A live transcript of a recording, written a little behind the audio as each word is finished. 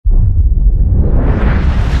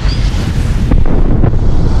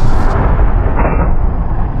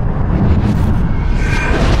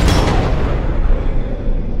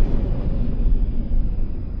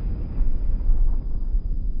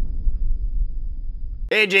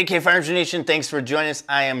Hey JK Firearms Nation, thanks for joining us.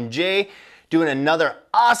 I am Jay, doing another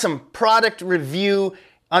awesome product review,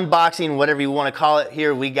 unboxing, whatever you want to call it.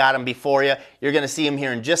 Here we got them before you. You're going to see them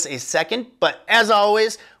here in just a second. But as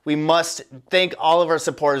always, we must thank all of our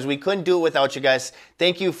supporters. We couldn't do it without you guys.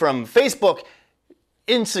 Thank you from Facebook,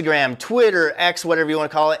 Instagram, Twitter, X, whatever you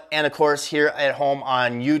want to call it, and of course here at home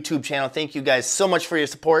on YouTube channel. Thank you guys so much for your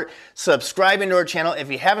support. Subscribing to our channel.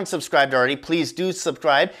 If you haven't subscribed already, please do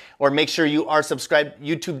subscribe or make sure you are subscribed.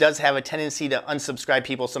 YouTube does have a tendency to unsubscribe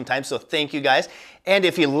people sometimes, so thank you guys. And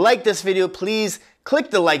if you like this video, please click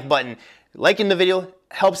the like button. Liking the video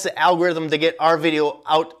helps the algorithm to get our video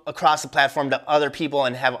out across the platform to other people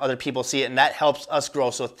and have other people see it, and that helps us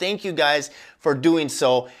grow. So thank you guys for doing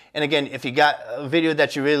so. And again, if you got a video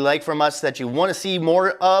that you really like from us that you want to see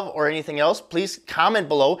more of or anything else, please comment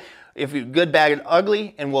below if you're good, bad, and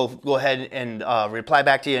ugly, and we'll go ahead and reply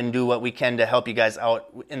back to you and do what we can to help you guys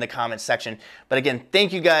out in the comment section. But again,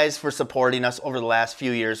 thank you guys for supporting us over the last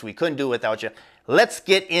few years. We couldn't do it without you. Let's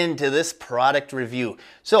get into this product review.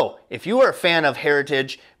 So if you are a fan of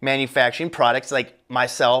heritage manufacturing products like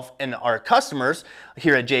myself and our customers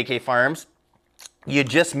here at JK Firearms, you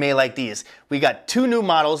just may like these. We got two new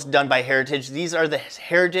models done by Heritage. These are the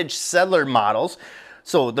Heritage Settler models.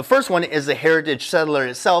 So the first one is the Heritage Settler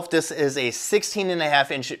itself. This is a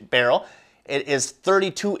 16.5-inch barrel. It is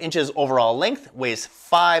 32 inches overall length, weighs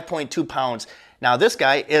 5.2 pounds. Now this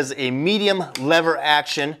guy is a medium lever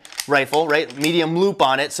action rifle, right? Medium loop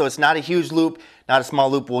on it, so it's not a huge loop, not a small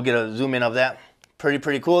loop. We'll get a zoom in of that.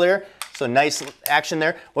 Pretty cool there. So nice action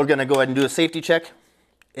there. We're gonna go ahead and do a safety check.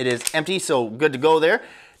 It is empty, so good to go there.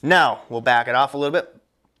 Now we'll back it off a little bit.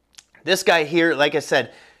 This guy here, like I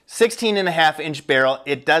said, 16.5-inch barrel.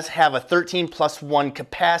 It does have a 13+1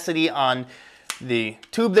 capacity on the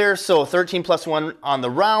tube there, so 13+1 on the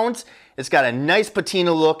rounds. It's got a nice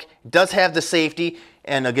patina look. It does have the safety,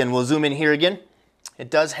 and again, we'll zoom in here again. It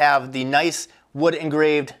does have the nice wood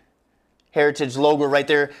engraved Heritage logo right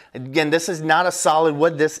there. Again, this is not a solid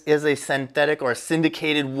wood. This is a synthetic or a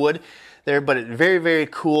syndicated wood there, but it's very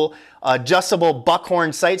cool. Adjustable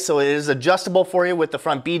buckhorn sight, so it is adjustable for you with the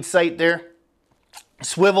front bead sight there.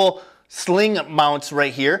 Swivel sling mounts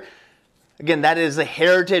right here. Again, that is a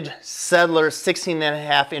Heritage Settler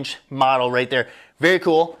 16.5-inch model right there. Very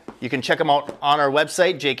cool. You can check them out on our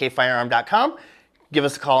website, jkfirearm.com. Give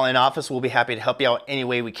us a call in office. We'll be happy to help you out any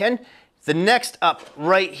way we can. The next up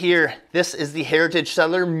right here, this is the Heritage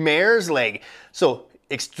Settler Mare's Leg. So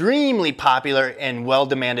extremely popular and well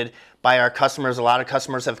demanded by our customers. A lot of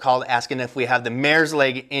customers have called asking if we have the Mare's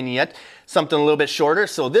Leg in yet, something a little bit shorter.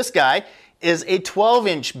 So this guy is a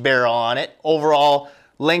 12-inch barrel on it. Overall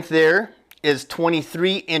length there is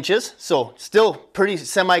 23 inches. So still pretty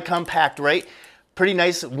semi-compact, right? Pretty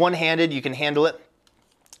nice one-handed, you can handle it.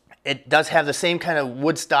 It does have the same kind of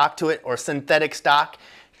wood stock to it, or synthetic stock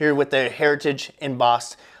here with the Heritage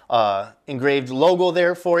embossed engraved logo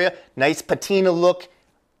there for you. Nice patina look,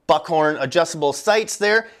 buckhorn adjustable sights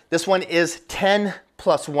there. This one is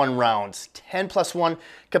 10+1 rounds, 10+1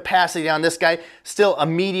 capacity on this guy. Still a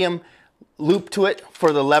medium loop to it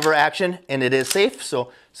for the lever action, and it is safe,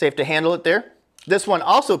 so safe to handle it there. This one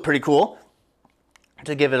also pretty cool,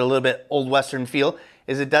 to give it a little bit old western feel,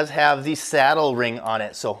 is it does have the saddle ring on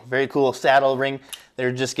it. So very cool saddle ring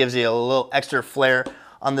there, just gives you a little extra flair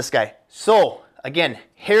on this guy. So again,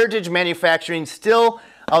 Heritage Manufacturing still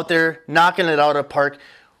out there knocking it out of the park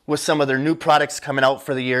with some of their new products coming out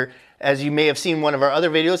for the year. As you may have seen one of our other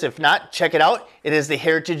videos, if not, check it out. It is the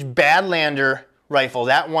Heritage Badlander rifle.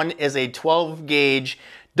 That one is a 12-gauge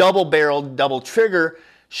double-barreled, double-trigger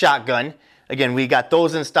shotgun. Again, we got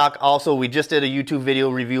those in stock also. We just did a YouTube video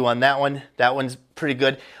review on that one. That one's pretty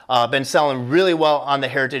good. Been selling really well on the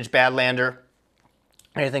Heritage Badlander.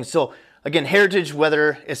 Anything. So again, Heritage,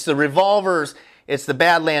 whether it's the revolvers, it's the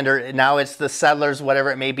Badlander, now it's the Settlers,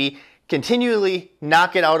 whatever it may be, continually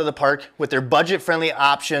knock it out of the park with their budget-friendly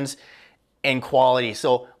options and quality.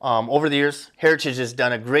 So over the years, Heritage has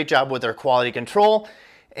done a great job with their quality control.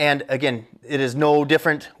 And again, it is no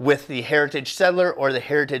different with the Heritage Settler or the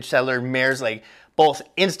Heritage Settler Mare's Leg. Both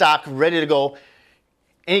in stock, ready to go.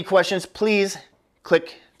 Any questions, please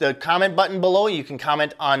click the comment button below. You can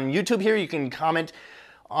comment on YouTube here. You can comment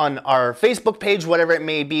on our Facebook page, whatever it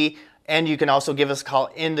may be. And you can also give us a call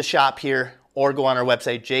in the shop here or go on our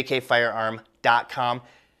website, jkfirearm.com.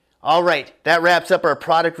 All right, that wraps up our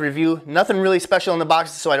product review. Nothing really special in the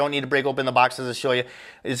boxes, so I don't need to break open the boxes to show you.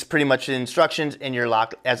 It's pretty much the instructions and your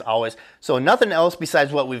lock as always. So nothing else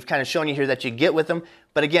besides what we've kind of shown you here that you get with them.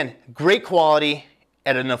 But again, great quality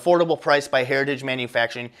at an affordable price by Heritage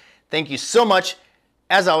Manufacturing. Thank you so much.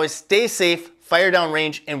 As always, stay safe, fire down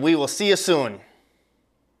range, and we will see you soon.